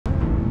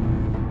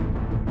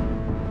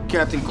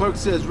Captain Clerk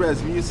says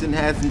Rasmussen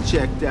hasn't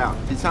checked out.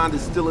 His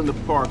Honda's still in the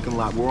parking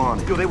lot. We're on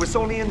it. Yo, they was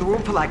only in the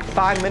room for like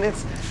 5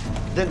 minutes.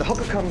 Then the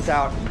hooker comes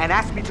out and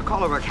asked me to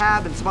call her a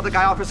cab, and some other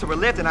guy offers her a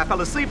lift, and I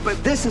fell asleep,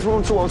 but this is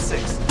room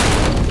 206.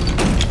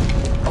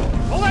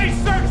 Police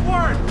search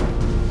warrant!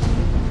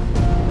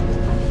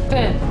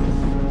 Ben.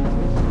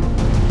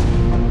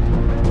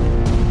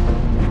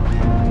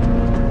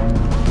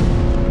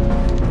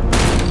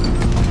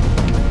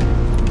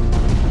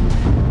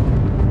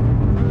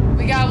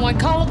 We got one.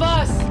 Call a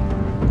bus.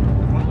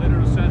 One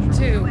later to Central.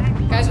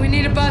 2. Guys, we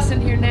need a bus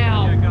in here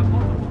now. Yeah, got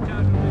multiple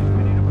casualties.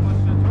 We need a bus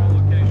central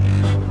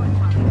location.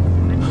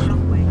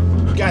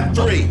 Got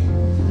 3.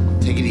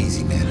 Take it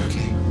easy, man,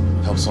 okay?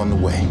 Help's on the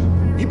way.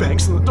 He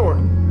bangs on the door,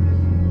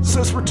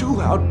 says we're too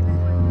loud,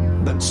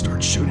 then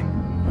starts shooting.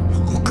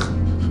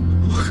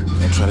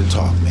 And try to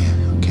talk,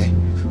 man, okay?